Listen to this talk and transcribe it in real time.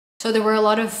So there were a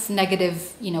lot of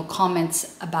negative,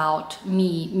 comments about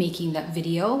me making that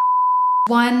video.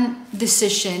 One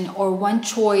decision or one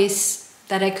choice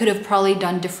that I could have probably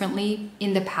done differently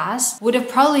in the past would have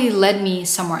probably led me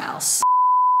somewhere else.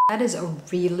 That is a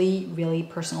really, really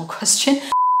personal question.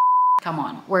 Come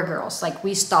on, we're girls. Like,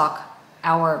 we stalk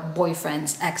our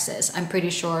boyfriends' exes. I'm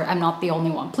pretty sure I'm not the only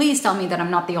one. Please tell me that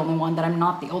I'm not the only one, that I'm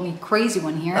not the only crazy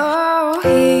one here. Oh,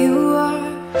 here you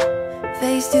are,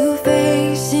 face to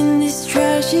face in this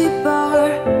trashy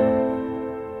bar.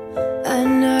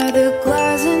 Another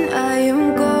glass and I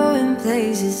am going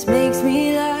places, makes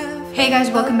me laugh. Hey guys,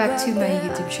 welcome back to my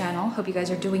YouTube channel. Hope you guys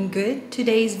are doing good.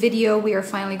 Today's video, we are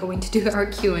finally going to do our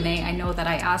Q&A. I know that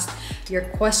I asked your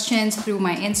questions through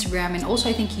my Instagram and also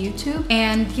I think YouTube.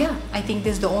 And yeah, I think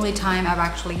this is the only time I've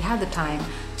actually had the time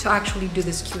to actually do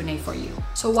this Q&A for you.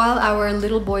 So while our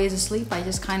little boy is asleep, I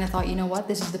just kind of thought, you know what,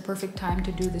 this is the perfect time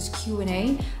to do this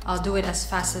Q&A. I'll do it as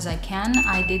fast as I can.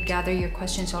 I did gather your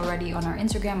questions already on our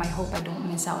Instagram. I hope I don't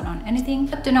miss out on anything,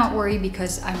 but do not worry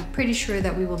because I'm pretty sure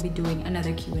that we will be doing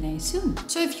another Q&A soon.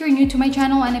 So if you're new to my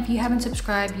channel and if you haven't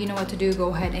subscribed, you know what to do. Go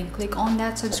ahead and click on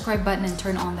that subscribe button and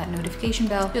turn on that notification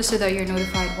bell just so that you're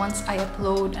notified once I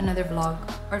upload another vlog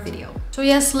or video. So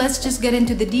yes, let's just get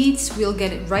into the deets. We'll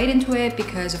get it right into it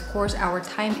because of course our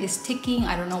time is ticking.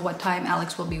 I don't know what time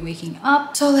Alex will be waking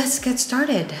up. So let's get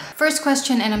started. First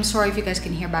question, and I'm sorry if you guys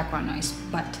can hear background noise,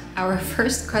 but our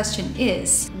first question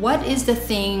is, what is the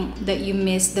thing that you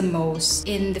miss the most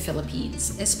in the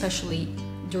Philippines, especially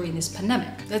during this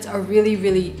pandemic? That's a really,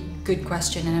 really good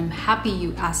question, and I'm happy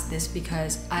you asked this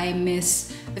because I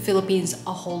miss the Philippines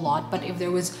a whole lot. But if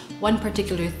there was one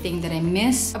particular thing that I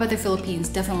miss about the Philippines,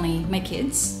 definitely my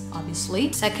kids,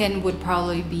 obviously. Second would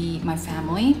probably be my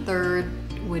family. Third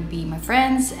would be my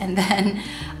friends, and then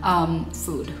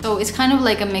food. So it's kind of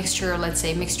like a mixture, let's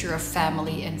say mixture of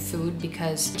family and food,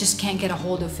 because I just can't get a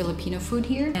hold of Filipino food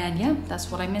here. And yeah,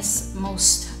 that's what I miss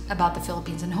most about the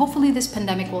Philippines. And hopefully this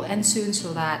pandemic will end soon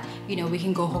so that, we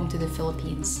can go home to the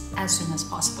Philippines as soon as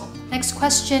possible. Next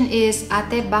question is,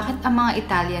 Ate, bakit ang mga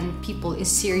Italian people is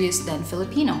serious than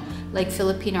Filipino? Like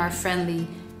Filipino are friendly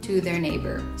to their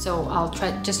neighbor. So I'll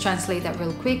just translate that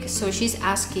real quick. So she's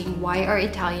asking, why are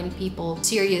Italian people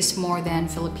serious more than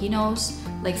Filipinos?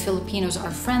 Like Filipinos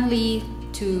are friendly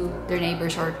to their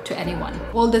neighbors or to anyone.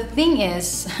 Well, the thing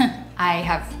is, I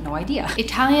have no idea.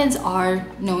 Italians are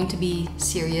known to be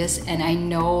serious, and I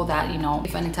know that,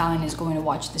 if an Italian is going to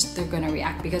watch this, they're gonna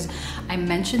react because I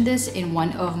mentioned this in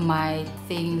one of my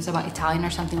things about Italian or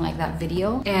something like that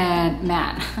video. And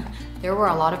man, there were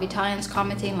a lot of Italians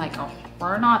commenting like, oh,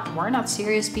 we're not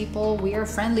serious people. We are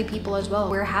friendly people as well.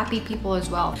 We're happy people as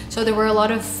well. So there were a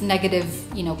lot of negative,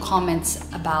 comments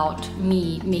about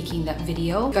me making that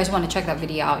video. If you guys want to check that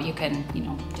video out, you can,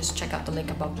 just check out the link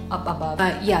up above.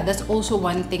 But yeah, that's also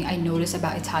one thing I noticed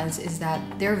about Italians is that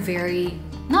they're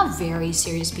not very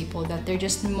serious people, that they're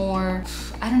just more,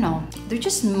 I don't know, they're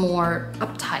just more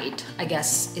uptight, I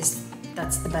guess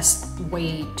that's the best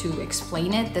way to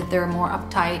explain it, that they're more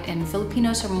uptight, and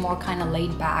Filipinos are more kind of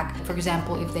laid back. For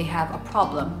example, if they have a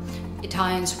problem,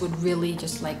 Italians would really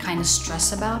just like kind of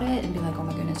stress about it and be like, oh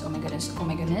my goodness, oh my goodness, oh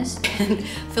my goodness. And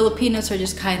Filipinos are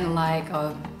just kind of like,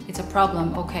 oh, it's a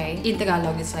problem, okay. In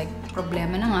Tagalog, it's like,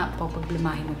 problema na nga,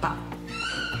 poproblemahin mo pa.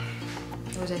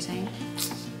 What was I saying?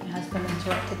 My husband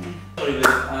interrupted me.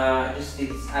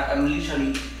 Sorry, I'm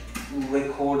literally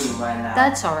recording right now.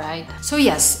 That's all right. So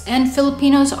yes, and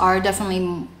Filipinos are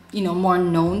definitely, more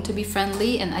known to be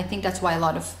friendly, and I think that's why a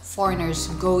lot of foreigners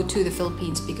go to the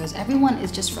Philippines because everyone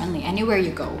is just friendly anywhere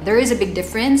you go. There is a big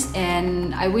difference,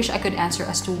 and I wish I could answer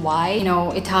as to why,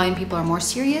 Italian people are more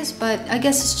serious, but I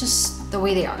guess it's just the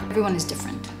way they are. Everyone is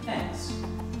different. Thanks.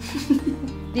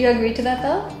 Do you agree to that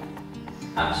though?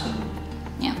 Absolutely.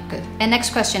 Yeah, good. And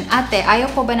next question, Ate,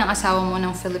 ayaw po ba ng asawa mo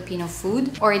ng Filipino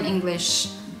food? Or in English,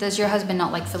 does your husband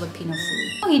not like Filipino food?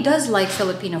 He does like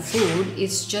Filipino food.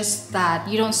 It's just that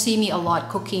you don't see me a lot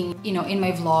cooking, in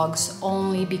my vlogs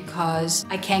only because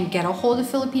I can't get a hold of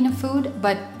Filipino food.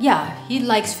 But yeah, he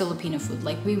likes Filipino food.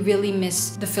 Like, we really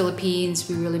miss the Philippines.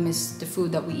 We really miss the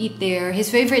food that we eat there.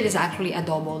 His favorite is actually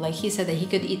adobo. Like, he said that he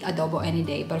could eat adobo any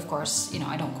day. But of course,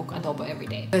 I don't cook adobo every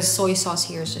day. Because soy sauce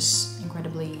here is just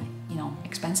incredibly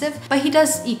expensive, but he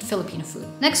does eat Filipino food.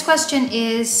 Next question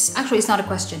is, actually it's not a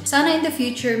question. Sana in the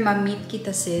future ma-meet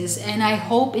kita sis, and I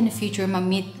hope in the future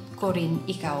ma-meet ko rin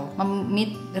ikaw.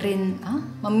 Ma-meet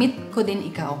ko din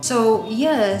ikaw. So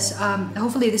yes,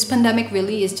 hopefully this pandemic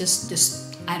really is just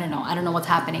I don't know what's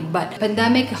happening, but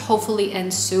pandemic hopefully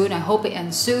ends soon. I hope it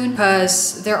ends soon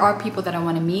because there are people that I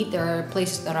want to meet. There are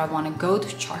places that I want to go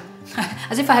to.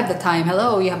 As if I have the time.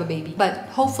 Hello, you have a baby. But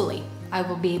hopefully I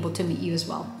will be able to meet you as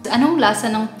well. Anong lasa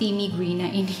ng Timmy Green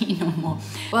na iniinom mo?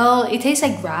 Well, it tastes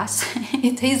like grass.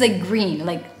 It tastes like green,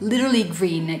 like literally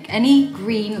green. Like any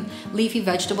green leafy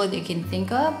vegetable that you can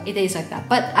think of, it tastes like that.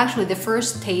 But actually, the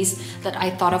first taste that I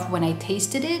thought of when I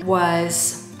tasted it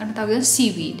was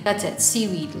seaweed. That's it,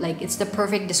 seaweed. Like it's the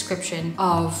perfect description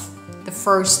of the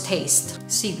first taste,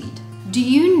 seaweed. Do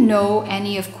you know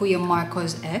any of Kuya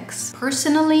Marco's ex?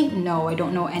 Personally, no, I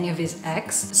don't know any of his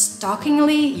ex.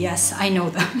 Stalkingly, yes, I know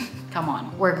them. Come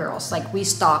on, we're girls. Like we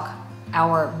stalk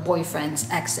our boyfriend's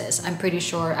exes. I'm pretty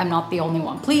sure I'm not the only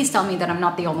one. Please tell me that I'm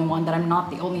not the only one, that I'm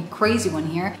not the only crazy one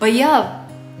here. But yeah,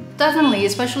 definitely,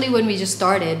 especially when we just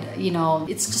started, you know,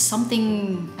 it's just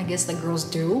something I guess that girls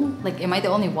do. Like, am I the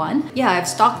only one? Yeah, I've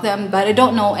stalked them, but I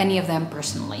don't know any of them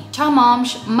personally. Ciao mom,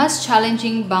 mas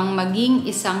challenging bang maging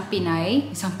isang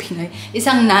nanay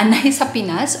sa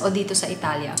Pinas o dito sa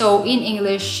Italia? So in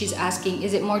English, she's asking,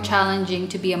 is it more challenging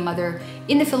to be a mother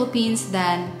in the Philippines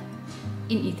than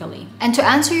in Italy? And to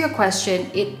answer your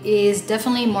question, it is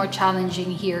definitely more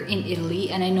challenging here in Italy,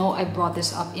 and I know I brought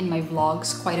this up in my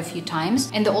vlogs quite a few times,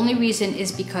 and the only reason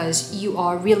is because you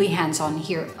are really hands-on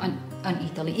here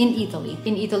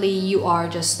in Italy, you are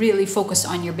just really focused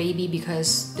on your baby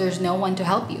because there's no one to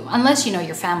help you unless you know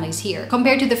your family's here.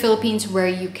 Compared to the Philippines where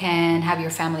you can have your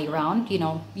family around, you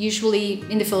know, usually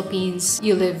in the Philippines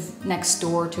you live next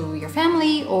door to your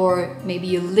family or maybe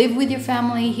you live with your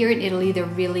family. Here in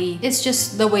Italy, it's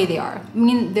just the way they are. I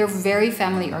mean, they're very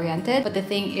family oriented, but the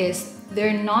thing is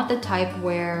they're not the type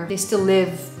where they still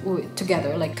live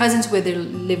together, like cousins where they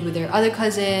live with their other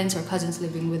cousins or cousins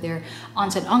living with their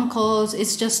aunts and uncles.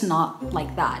 It's just not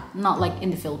like that, not like in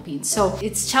the Philippines. So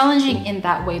it's challenging in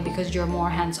that way because you're more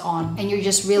hands-on and you're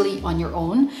just really on your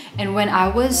own. And when I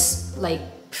was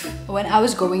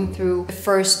going through the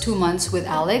first 2 months with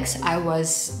Alex, I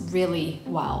was really,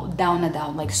 down,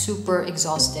 like super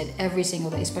exhausted every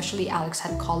single day, especially Alex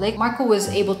had colic. Marco was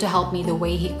able to help me the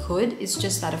way he could. It's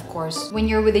just that, of course, when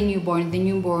you're with a newborn, the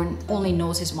newborn only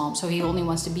knows his mom, so he only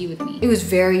wants to be with me. It was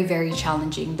very, very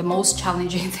challenging. The most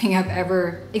challenging thing I've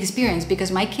ever experienced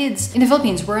because my kids in the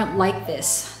Philippines weren't like this.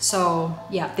 So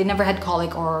yeah, they never had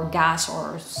colic or gas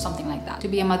or something like that. To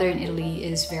be a mother in Italy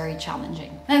is very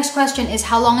challenging. Next question is,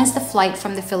 how long is the flight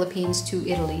from the Philippines to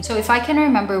Italy? So if I can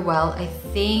remember well, I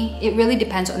think it really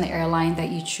depends on the airline that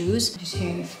you choose. Just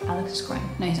hearing if Alex is crying.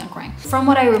 No, he's not crying. From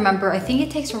what I remember, I think it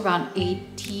takes around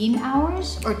 18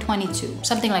 hours or 22,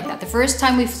 something like that. The first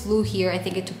time we flew here, I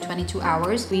think it took 22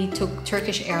 hours. We took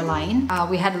Turkish airline.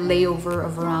 We had a layover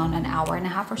of around an hour and a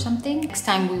half or something. Next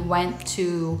time we went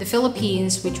to the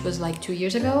Philippines, which was like 2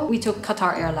 years ago, we took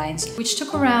Qatar Airlines, which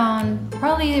took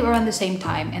probably around the same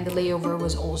time, and the layover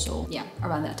was also, yeah,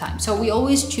 around that time. So we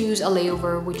always choose a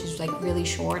layover which is like really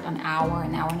short, an hour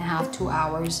and a half, 2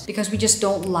 hours, because we just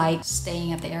don't like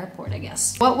staying at the airport, I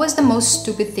guess. What was the most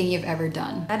stupid thing you've ever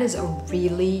done? That is a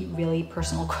really, really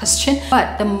personal question,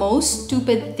 but the most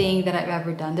stupid thing that I've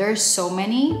ever done, there are so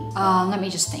many. Let me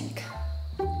just think.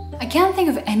 I can't think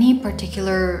of any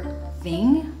particular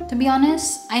thing, to be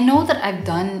honest. I know that I've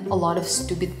done a lot of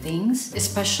stupid things,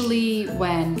 especially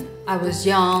when I was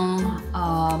young.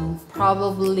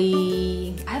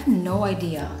 Probably, I have no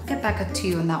idea. I'll get back to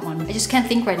you on that one. I just can't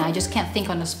think right now. I just can't think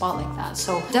on the spot like that.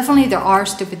 So definitely there are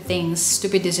stupid things,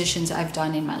 stupid decisions I've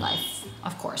done in my life,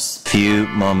 of course. Few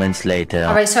moments later.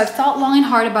 Alright, so I've thought long and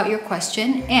hard about your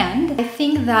question, and I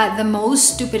think that the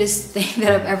most stupidest thing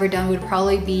that I've ever done would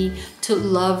probably be to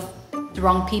love the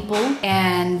wrong people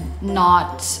and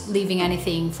not leaving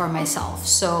anything for myself.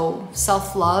 So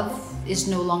self-love is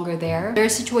no longer there. There are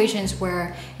situations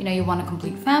where, you know, you want a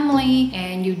complete family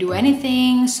and you do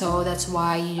anything, so that's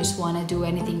why you just want to do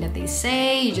anything that they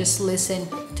say, you just listen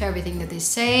to everything that they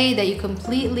say, that you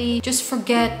completely just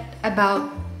forget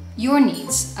about your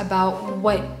needs, about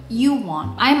what you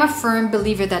want. I'm a firm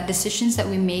believer that decisions that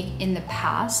we make in the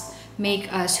past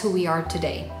make us who we are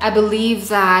today. I believe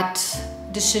that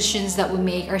decisions that we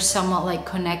make are somewhat like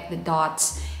connect the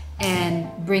dots and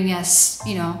bring us,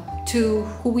 you know, to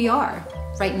who we are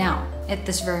right now at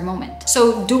this very moment.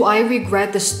 So do I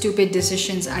regret the stupid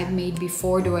decisions I've made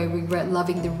before? Do I regret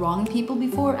loving the wrong people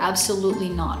before? Absolutely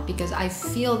not, because I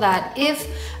feel that if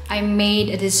I made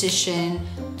a decision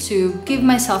to give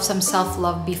myself some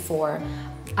self-love before,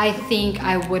 I think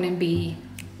I wouldn't be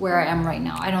where I am right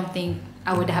now. I don't think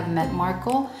I would have met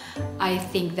Marco. I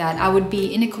think that I would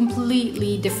be in a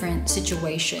completely different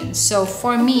situation. So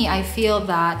for me, I feel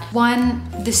that one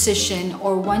decision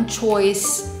or one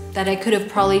choice that I could have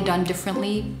probably done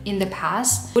differently in the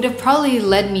past would have probably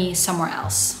led me somewhere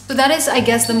else. So that is, I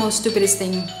guess, the most stupidest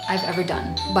thing I've ever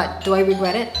done. But do I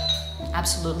regret it?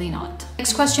 Absolutely not.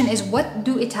 Next question is, what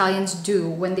do Italians do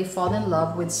when they fall in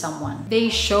love with someone? They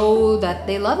show that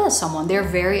they love someone. They're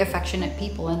very affectionate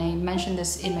people, and I mentioned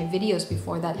this in my videos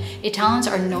before that Italians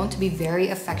are known to be very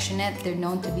affectionate. They're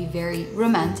known to be very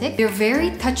romantic. They're very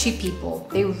touchy people.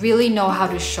 They really know how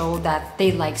to show that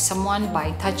they like someone by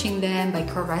touching them, by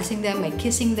caressing them, by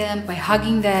kissing them, by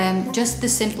hugging them. Just the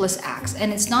simplest acts.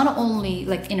 And it's not only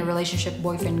like in a relationship,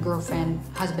 boyfriend, girlfriend,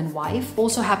 husband, wife.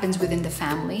 Also happens within the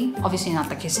family. Obviously not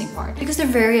the kissing part, because they're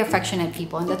very affectionate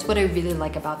people, and that's what I really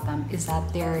like about them, is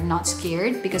that they're not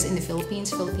scared. Because in the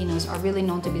Philippines, Filipinos are really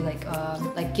known to be like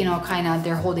you know, kind of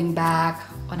they're holding back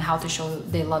on how to show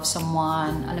they love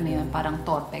someone. Alam mo yun, parang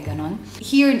torpe, ganon.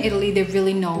 Here in Italy, they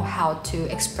really know how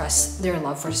to express their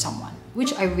love for someone,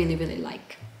 which I really, really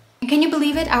like. And can you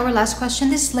believe it? Our last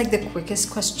question. This is like the quickest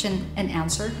question and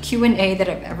answer Q&A that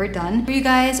I've ever done for you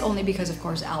guys, only because of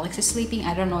course Alex is sleeping.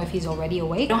 I don't know if he's already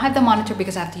awake. I don't have the monitor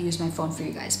because I have to use my phone for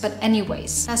you guys. But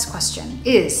anyways, last question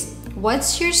is,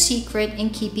 what's your secret in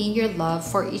keeping your love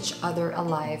for each other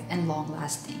alive and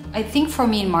long-lasting? I think for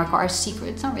me and Marco, our secret,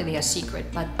 it's not really a secret,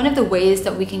 but one of the ways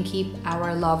that we can keep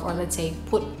our love, or let's say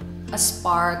put a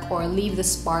spark or leave the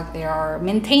spark there, or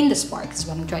maintain the spark is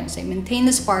what I'm trying to say. Maintain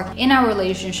the spark in our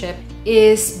relationship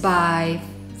is by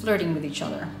flirting with each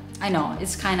other. I know,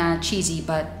 it's kind of cheesy,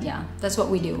 but yeah, that's what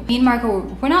we do. Me and Marco,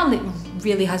 we're not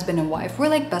really husband and wife. We're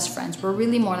like best friends. We're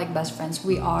really more like best friends.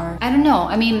 We are, I don't know.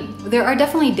 I mean, there are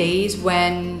definitely days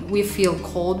when we feel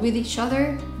cold with each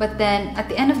other, but then at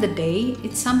the end of the day,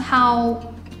 it's somehow,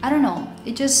 I don't know,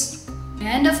 it just...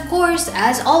 And of course,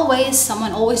 as always,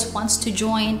 someone always wants to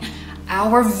join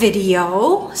our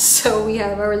video. So we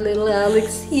have our little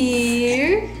Alex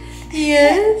here.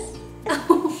 Yes.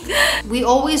 We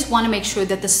always want to make sure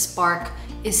that the spark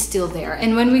is still there.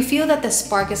 And when we feel that the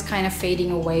spark is kind of fading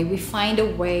away, we find a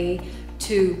way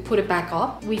to put it back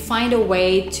up. We find a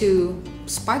way to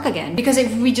spark again. Because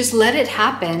if we just let it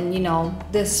happen, you know,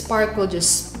 the spark will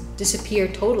just disappear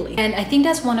totally. And I think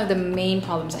that's one of the main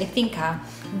problems. I think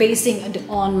basing it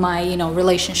on my, you know,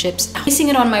 relationships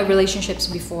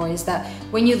before, is that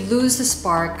when you lose the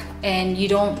spark and you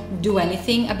don't do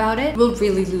anything about it, we'll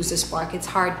really lose the spark. It's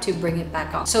hard to bring it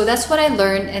back up. So that's what I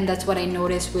learned, and that's what I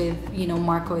noticed with, you know,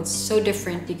 Marco. It's so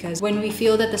different because when we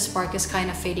feel that the spark is kind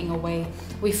of fading away,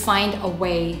 we find a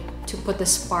way to put the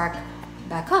spark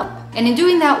back up. And in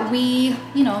doing that, we,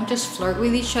 you know, just flirt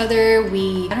with each other.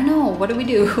 I don't know, what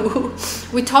do?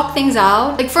 We talk things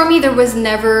out. Like for me, there was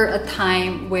never a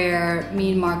time where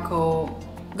me and Marco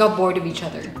got bored of each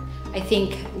other. I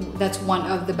think that's one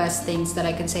of the best things that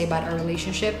I can say about our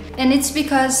relationship. And it's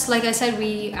because, like I said,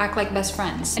 we act like best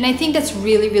friends. And I think that's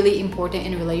really, really important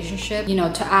in a relationship, you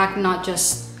know, to act not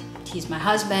just he's my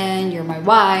husband, you're my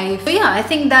wife. But yeah, I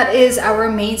think that is our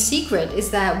main secret,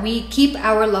 is that we keep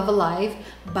our love alive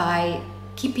by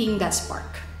keeping that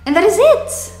spark. And that is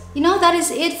it. You know, that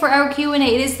is it for our Q&A.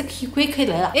 It is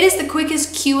the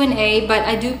quickest Q&A, but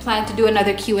I do plan to do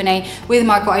another Q&A with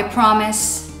Marco. I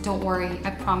promise. Don't worry,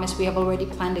 I promise. We have already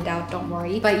planned it out, don't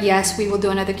worry. But yes, we will do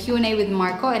another Q&A with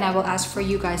Marco, and I will ask for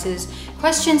you guys'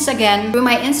 questions again through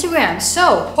my Instagram.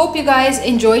 So, hope you guys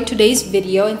enjoyed today's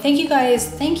video, and thank you guys,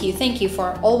 thank you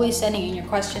for always sending in your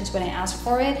questions when I ask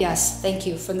for it. Yes, thank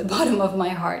you from the bottom of my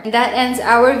heart. And that ends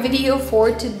our video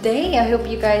for today. I hope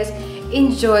you guys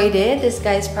enjoyed it. This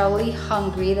guy's probably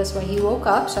hungry, that's why he woke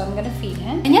up, so I'm gonna feed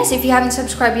him. And yes, if you haven't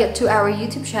subscribed yet to our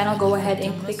YouTube channel, go ahead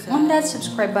and click on that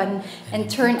subscribe button and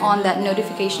turn on that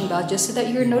notification bell just so that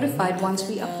you're notified once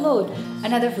we upload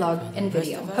another vlog and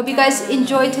video. Hope you guys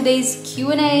enjoyed today's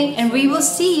Q&A, and we will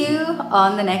see you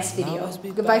on the next video.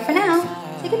 Goodbye for now.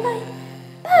 Say goodbye.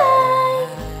 Bye.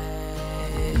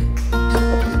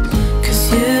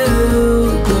 'Cause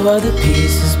you glue all the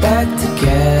pieces back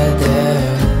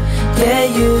together. Yeah,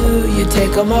 you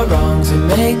take all my wrongs and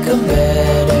make them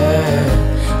better.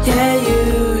 Yeah,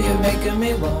 you're making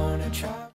me want